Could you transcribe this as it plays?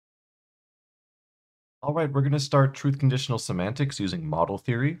All right, we're going to start truth-conditional semantics using model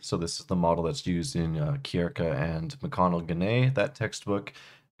theory. So this is the model that's used in Chierchia and McConnel-Ginet, that textbook,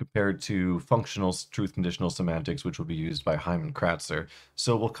 compared to functional truth-conditional semantics, which will be used by Hyman Kratzer.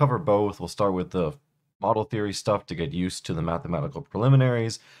 So we'll cover both. We'll start with the model theory stuff to get used to the mathematical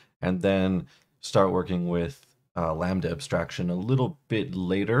preliminaries, and then start working with lambda abstraction a little bit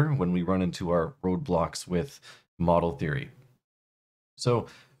later when we run into our roadblocks with model theory. So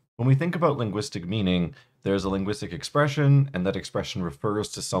when we think about linguistic meaning, there's a linguistic expression, and that expression refers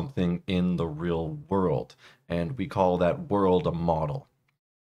to something in the real world. And we call that world a model.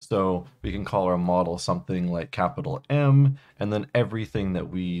 So we can call our model something like capital M, and then everything that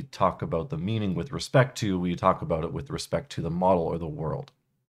we talk about the meaning with respect to, we talk about it with respect to the model or the world.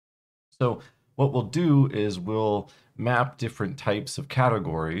 So what we'll do is we'll map different types of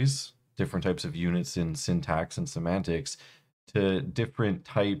categories, different types of units in syntax and semantics to different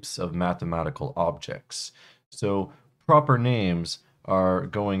types of mathematical objects. So proper names are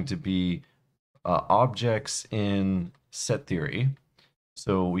going to be objects in set theory.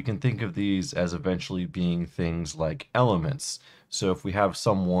 So we can think of these as eventually being things like elements. So if we have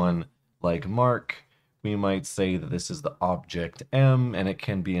someone like Mark, we might say that this is the object M and it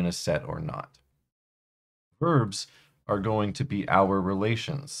can be in a set or not. Verbs are going to be our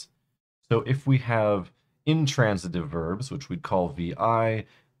relations. So if we have intransitive verbs, which we'd call VI,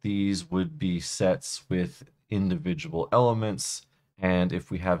 these would be sets with individual elements. And if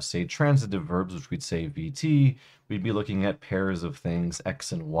we have, say, transitive verbs, which we'd say VT, we'd be looking at pairs of things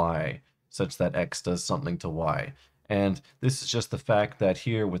X and Y, such that X does something to Y. And this is just the fact that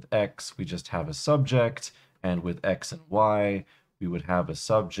here with X, we just have a subject, and with X and Y, we would have a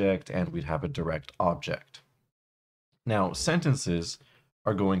subject and we'd have a direct object. Now, sentences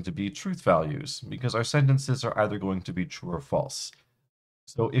are going to be truth values because our sentences are either going to be true or false.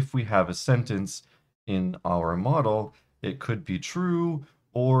 So if we have a sentence in our model, it could be true,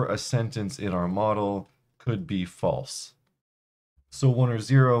 or a sentence in our model could be false. So 1 or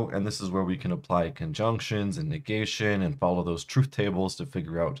 0, and this is where we can apply conjunctions and negation and follow those truth tables to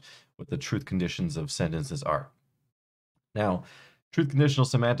figure out what the truth conditions of sentences are. Now, truth-conditional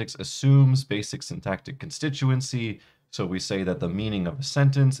semantics assumes basic syntactic constituency, so we say that the meaning of a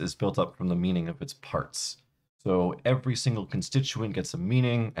sentence is built up from the meaning of its parts. So every single constituent gets a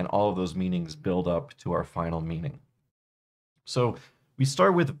meaning, and all of those meanings build up to our final meaning. So we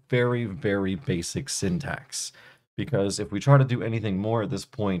start with very, very basic syntax, because if we try to do anything more at this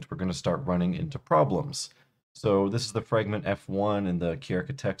point, we're going to start running into problems. So this is the fragment F1 in the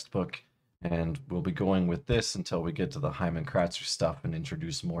Chierchia textbook, and we'll be going with this until we get to the Hyman Kratzer stuff and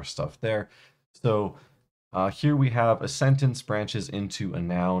introduce more stuff there. So here we have a sentence branches into a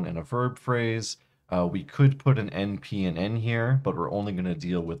noun and a verb phrase. We could put an NP and N here, but we're only going to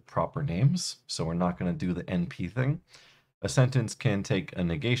deal with proper names, so we're not going to do the NP thing. A sentence can take a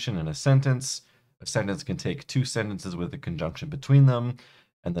negation and a sentence. A sentence can take two sentences with a conjunction between them.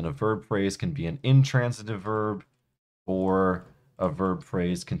 And then a verb phrase can be an intransitive verb, or a verb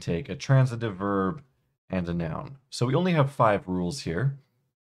phrase can take a transitive verb and a noun. So we only have 5 rules here.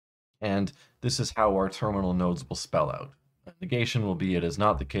 And this is how our terminal nodes will spell out. A negation will be it is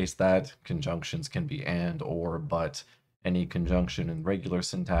not the case that. Conjunctions can be and, or, but. Any conjunction in regular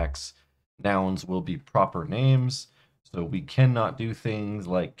syntax. Nouns will be proper names. So we cannot do things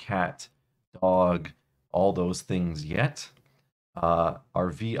like cat, dog, all those things yet. Our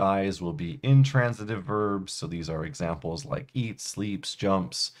VIs will be intransitive verbs. So these are examples like eats, sleeps,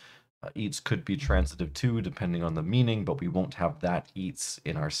 jumps. Eats could be transitive too, depending on the meaning, but we won't have that eats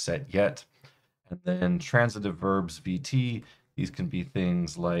in our set yet. And then transitive verbs, VT, these can be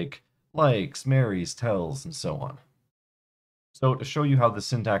things like likes, marries, tells, and so on. So to show you how the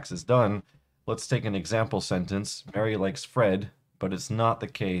syntax is done, let's take an example sentence. Mary likes Fred, but it's not the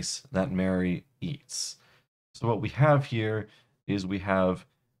case that Mary eats. So what we have here is we have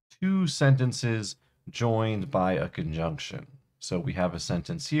 2 sentences joined by a conjunction. So we have a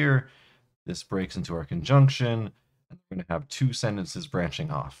sentence here. This breaks into our conjunction, and we're going to have 2 sentences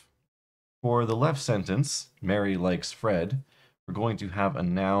branching off. For the left sentence, Mary likes Fred, we're going to have a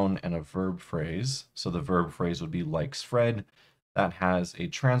noun and a verb phrase. So the verb phrase would be likes Fred. That has a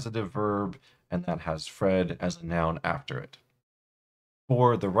transitive verb, and that has Fred as a noun after it.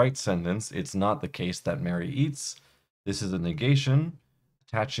 For the right sentence, it's not the case that Mary eats. This is a negation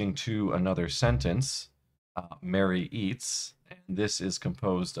attaching to another sentence, Mary eats, and this is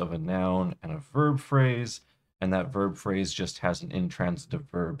composed of a noun and a verb phrase, and that verb phrase just has an intransitive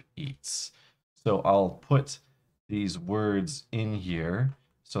verb, eats. So I'll put these words in here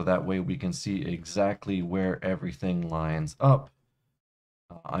so that way we can see exactly where everything lines up.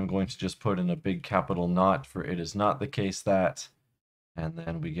 I'm going to just put in a big capital not for it is not the case that, and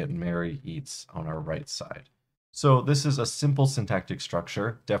then we get Mary eats on our right side. So this is a simple syntactic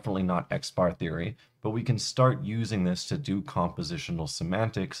structure, definitely not X-bar theory, but we can start using this to do compositional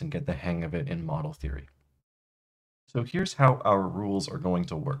semantics and get the hang of it in model theory. So here's how our rules are going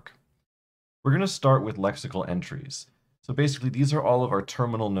to work. We're going to start with lexical entries. So basically, these are all of our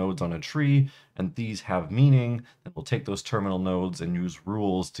terminal nodes on a tree, and these have meaning, and we'll take those terminal nodes and use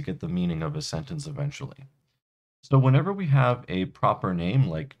rules to get the meaning of a sentence eventually. So whenever we have a proper name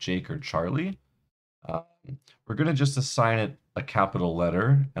like Jake or Charlie, um, we're going to just assign it a capital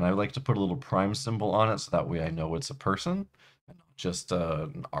letter, and I like to put a little prime symbol on it so that way I know it's a person, and not just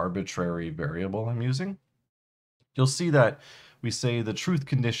an arbitrary variable I'm using. You'll see that we say the truth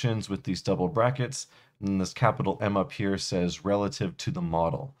conditions with these double brackets, and this capital M up here says relative to the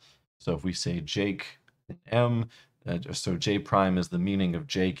model. So if we say Jake in M, so J prime is the meaning of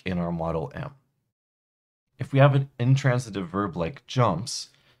Jake in our model M. If we have an intransitive verb like jumps,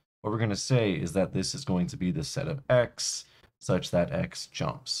 what we're going to say is that this is going to be the set of X such that X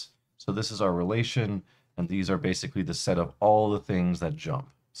jumps. So this is our relation, and these are basically the set of all the things that jump.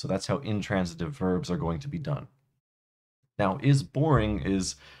 So that's how intransitive verbs are going to be done. Now, is boring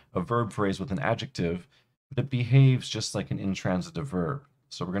is a verb phrase with an adjective, but it behaves just like an intransitive verb.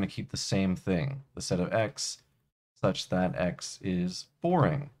 So we're going to keep the same thing, the set of X such that X is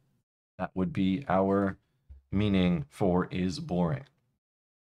boring. That would be our meaning for is boring.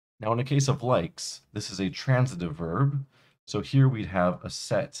 Now, in a case of likes, this is a transitive verb. So here we'd have a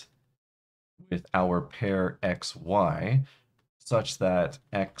set with our pair X, Y, such that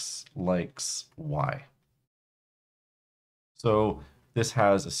X likes Y. So this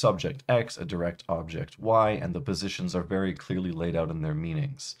has a subject X, a direct object Y, and the positions are very clearly laid out in their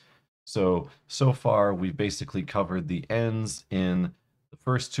meanings. So far, we've basically covered the ends in the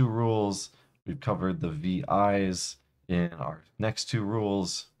first two rules. We've covered the VIs in our next two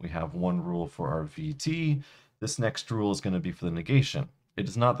rules. We have one rule for our VT. This next rule is going to be for the negation. It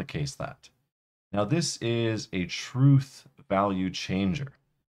is not the case that. Now, this is a truth value changer.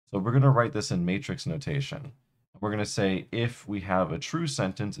 So we're going to write this in matrix notation. We're going to say if we have a true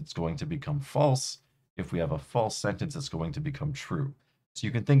sentence, it's going to become false. If we have a false sentence, it's going to become true. So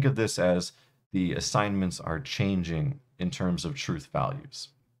you can think of this as the assignments are changing in terms of truth values.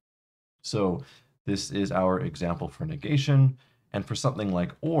 So this is our example for negation. And for something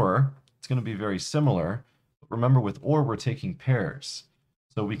like or, it's going to be very similar. But remember, with or, we're taking pairs.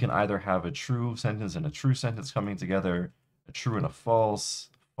 So we can either have a true sentence and a true sentence coming together, a true and a false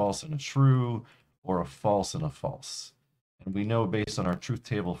and a true, or a false and a false. And we know based on our truth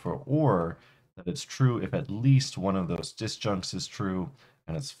table for or that it's true if at least one of those disjuncts is true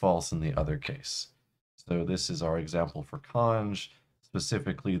and it's false in the other case. So this is our example for conj,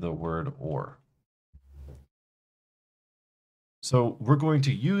 specifically the word or. So we're going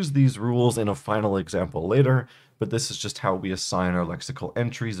to use these rules in a final example later, but this is just how we assign our lexical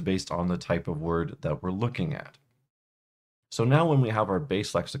entries based on the type of word that we're looking at. So now when we have our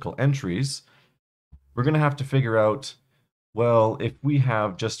base lexical entries, we're going to have to figure out, well, if we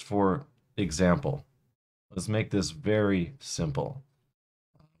have, just for example, let's make this very simple.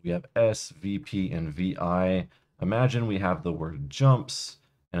 We have S, VP, and VI. Imagine we have the word jumps,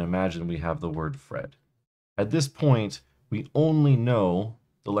 and imagine we have the word Fred. At this point, we only know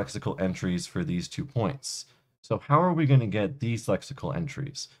the lexical entries for these 2 points. So how are we going to get these lexical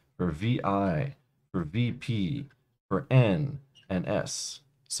entries for VI, for VP, for N, and S?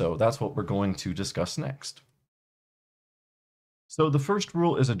 So that's what we're going to discuss next. So the first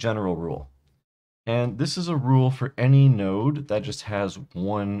rule is a general rule. And this is a rule for any node that just has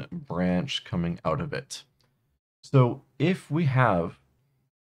one branch coming out of it. So if we have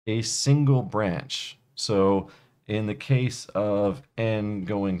a single branch, so in the case of N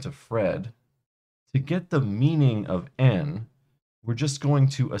going to Fred, to get the meaning of N, we're just going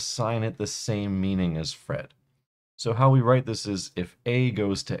to assign it the same meaning as Fred. So how we write this is if A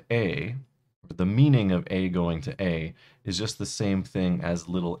goes to A, the meaning of A going to A is just the same thing as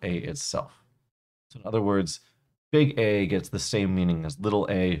little a itself. So in other words, big A gets the same meaning as little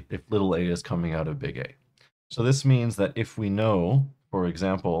a if little a is coming out of big A. So this means that if we know, for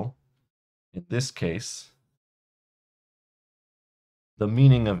example, in this case, the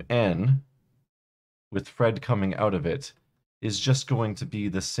meaning of N with Fred coming out of it is just going to be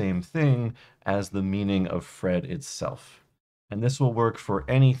the same thing as the meaning of Fred itself. And this will work for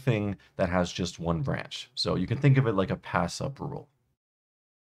anything that has just one branch. So you can think of it like a pass-up rule.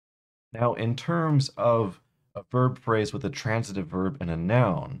 Now, in terms of a verb phrase with a transitive verb and a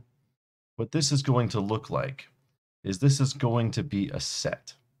noun, what this is going to look like is this is going to be a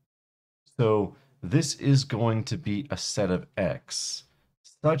set. So this is going to be a set of x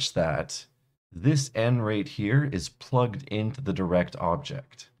such that this n right here is plugged into the direct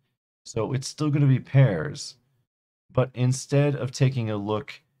object. So it's still going to be pairs, but instead of taking a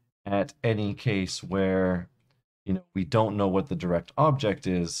look at any case where, we don't know what the direct object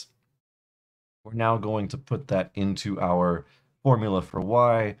is, we're now going to put that into our formula for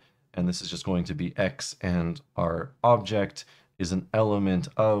y, and this is just going to be x, and our object is an element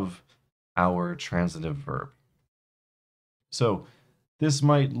of our transitive verb. So this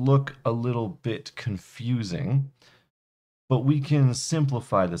might look a little bit confusing, but we can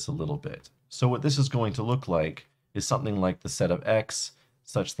simplify this a little bit. So what this is going to look like is something like the set of x,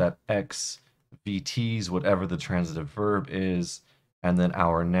 such that x VTs whatever the transitive verb is, and then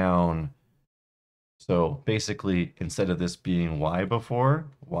our noun. So basically, instead of this being y before,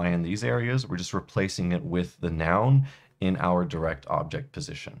 y in these areas, we're just replacing it with the noun in our direct object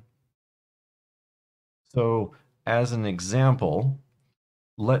position. So as an example,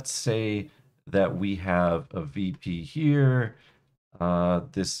 let's say that we have a VP here.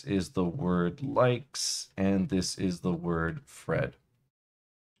 This is the word likes, and this is the word Fred.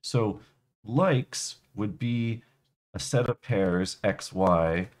 So likes would be a set of pairs x,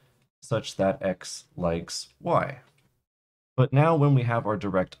 y, such that x likes y. But now when we have our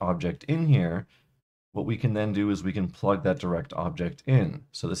direct object in here, what we can then do is we can plug that direct object in.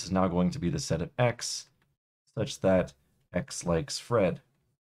 So this is now going to be the set of x, such that x likes Fred.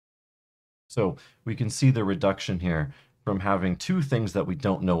 So we can see the reduction here from having two things that we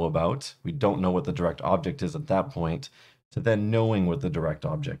don't know about. We don't know what the direct object is at that point, to then knowing what the direct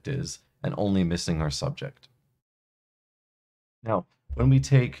object is and only missing our subject. Now, when we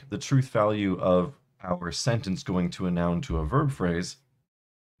take the truth value of our sentence going to a noun to a verb phrase,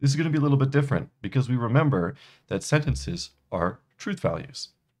 this is going to be a little bit different because we remember that sentences are truth values.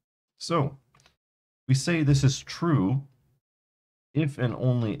 So we say this is true if and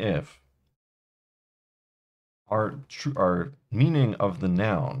only if our meaning of the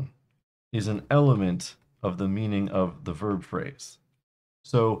noun is an element of the meaning of the verb phrase.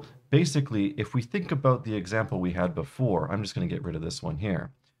 So basically, if we think about the example we had before, I'm just going to get rid of this one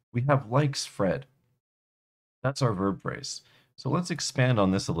here. We have likes Fred. That's our verb phrase. So let's expand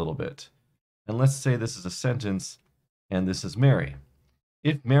on this a little bit. And let's say this is a sentence and this is Mary.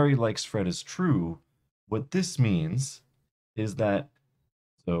 If Mary likes Fred is true, what this means is that,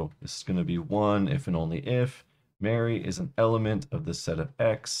 so this is going to be one if and only if, Mary is an element of the set of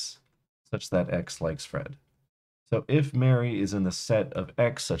x, such that x likes Fred. So if Mary is in the set of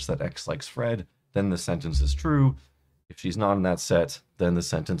x such that x likes Fred, then the sentence is true. If she's not in that set, then the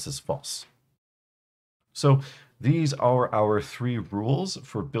sentence is false. So these are our three rules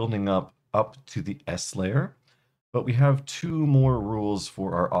for building up to the S layer, but we have two more rules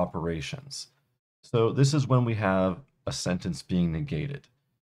for our operations. So this is when we have a sentence being negated.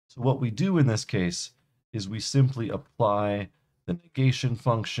 So what we do in this case is we simply apply the negation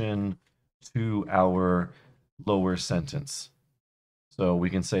function to our lower sentence. So we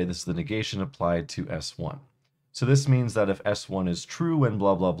can say this is the negation applied to S1. So this means that if S1 is true and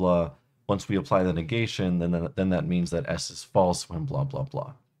blah, blah, blah, once we apply the negation, then that means that S is false when blah, blah,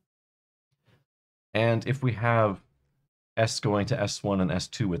 blah. And if we have S going to S1 and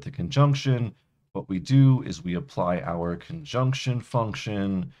S2 with the conjunction, what we do is we apply our conjunction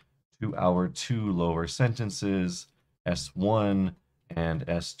function to our two lower sentences, S1 and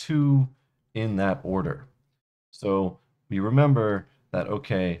S2, in that order. So we remember that,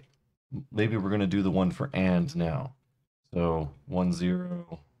 okay, maybe we're going to do the one for and now. So 1,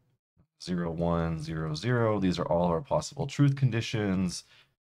 0, 0, 1, 0, 0. These are all our possible truth conditions.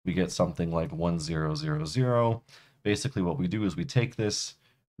 We get something like 1, 0, 0, 0. Basically, what we do is we take this,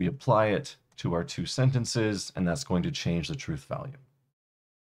 we apply it to our two sentences, and that's going to change the truth value.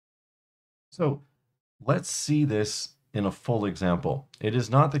 So let's see this in a full example. It is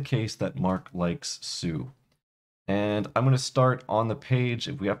not the case that Mark likes Sue. And I'm going to start on the page.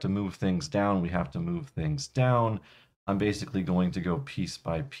 If we have to move things down, we have to move things down. I'm basically going to go piece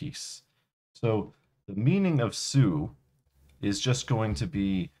by piece. So the meaning of Sue is just going to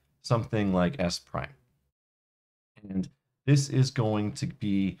be something like S prime. And this is going to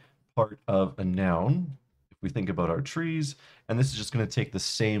be part of a noun, if we think about our trees. And this is just going to take the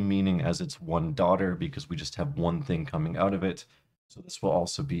same meaning as its one daughter because we just have one thing coming out of it. So this will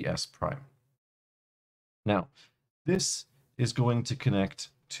also be S prime. Now, this is going to connect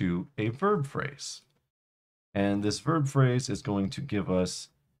to a verb phrase. And this verb phrase is going to give us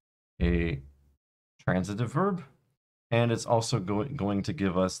a transitive verb, and it's also going to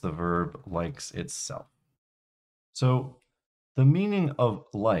give us the verb likes itself. So the meaning of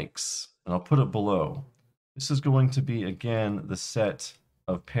likes, and I'll put it below, this is going to be, again, the set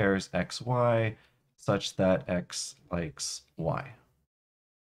of pairs x, y, such that x likes y.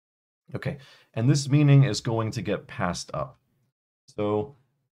 Okay, and this meaning is going to get passed up. So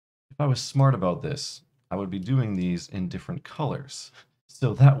if I was smart about this, I would be doing these in different colors.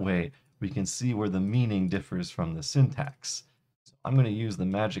 So that way we can see where the meaning differs from the syntax. So I'm going to use the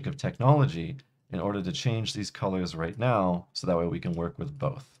magic of technology in order to change these colors right now, so that way we can work with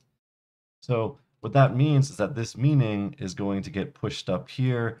both. So what that means is that this meaning is going to get pushed up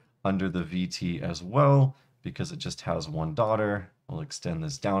here under the VT as well, because it just has one daughter. We'll extend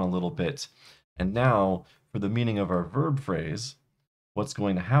this down a little bit. And now for the meaning of our verb phrase, what's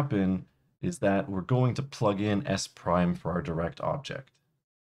going to happen is that we're going to plug in S prime for our direct object.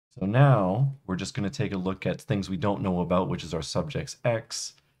 So now we're just going to take a look at things we don't know about, which is our subjects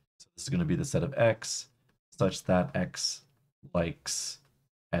x. So this is going to be the set of x such that x likes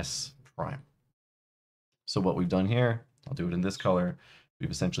S prime. So what we've done here, I'll do it in this color,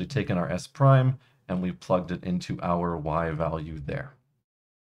 we've essentially taken our S prime and we've plugged it into our y value there.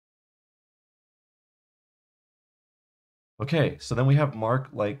 Okay, so then we have Mark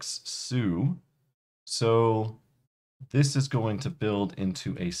likes Sue. So this is going to build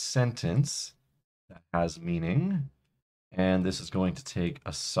into a sentence that has meaning. And this is going to take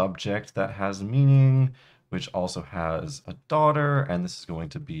a subject that has meaning, which also has a daughter, and this is going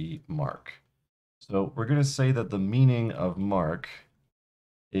to be Mark. So we're going to say that the meaning of Mark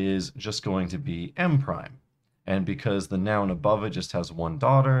is just going to be M prime. And because the noun above it just has one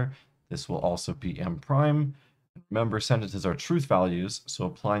daughter, this will also be M prime. Remember, sentences are truth values, so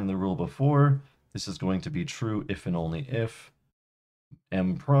applying the rule before, this is going to be true if and only if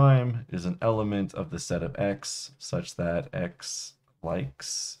M prime is an element of the set of x such that x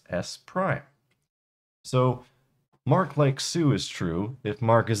likes S prime. So Mark likes Sue is true if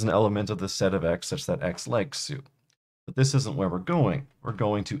Mark is an element of the set of x such that x likes Sue. But this isn't where we're going. We're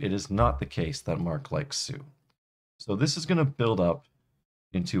going to it is not the case that Mark likes Sue. So this is going to build up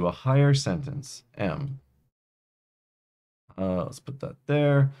into a higher sentence, M. Let's put that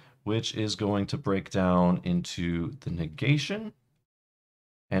there, which is going to break down into the negation.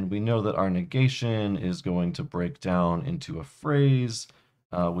 And we know that our negation is going to break down into a phrase,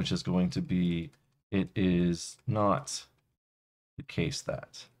 which is going to be, it is not the case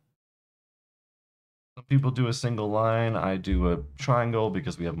that. Some people do a single line. I do a triangle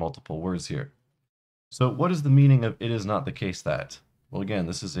because we have multiple words here. So what is the meaning of it is not the case that? Well, again,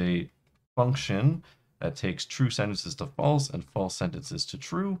 this is a function that takes true sentences to false and false sentences to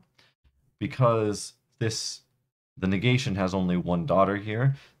true, because the negation has only one daughter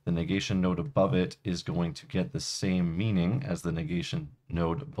here. The negation node above it is going to get the same meaning as the negation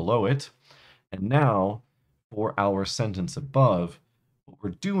node below it. And now, for our sentence above, what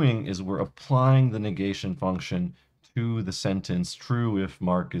we're doing is we're applying the negation function to the sentence true if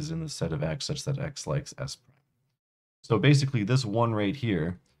Mark is in the set of x such that x likes S prime. So basically, this one right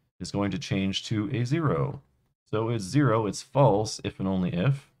here is going to change to a 0. So it's 0, it's false if and only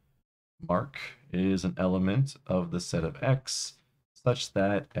if Mark is an element of the set of x such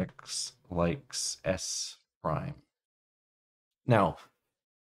that x likes S prime. Now,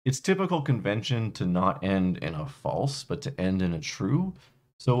 it's typical convention to not end in a false, but to end in a true.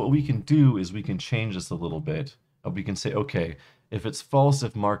 So what we can do is we can change this a little bit. We can say, okay, if it's false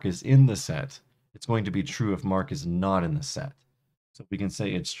if Mark is in the set, it's going to be true if Mark is not in the set. So we can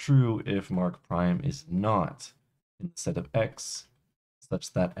say it's true if Mark prime is not in the set of x,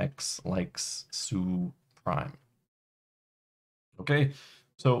 such that x likes Sue prime. Okay,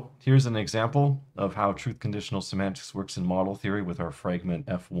 so here's an example of how truth-conditional semantics works in model theory with our fragment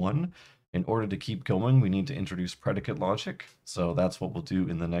F1. In order to keep going, we need to introduce predicate logic. So that's what we'll do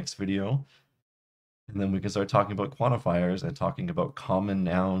in the next video. And then we can start talking about quantifiers and talking about common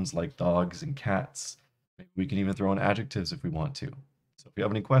nouns like dogs and cats. Maybe we can even throw in adjectives if we want to. So if you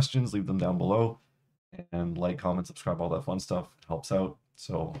have any questions, leave them down below. And like, comment, subscribe, all that fun stuff. It helps out.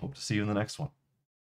 So hope to see you in the next one.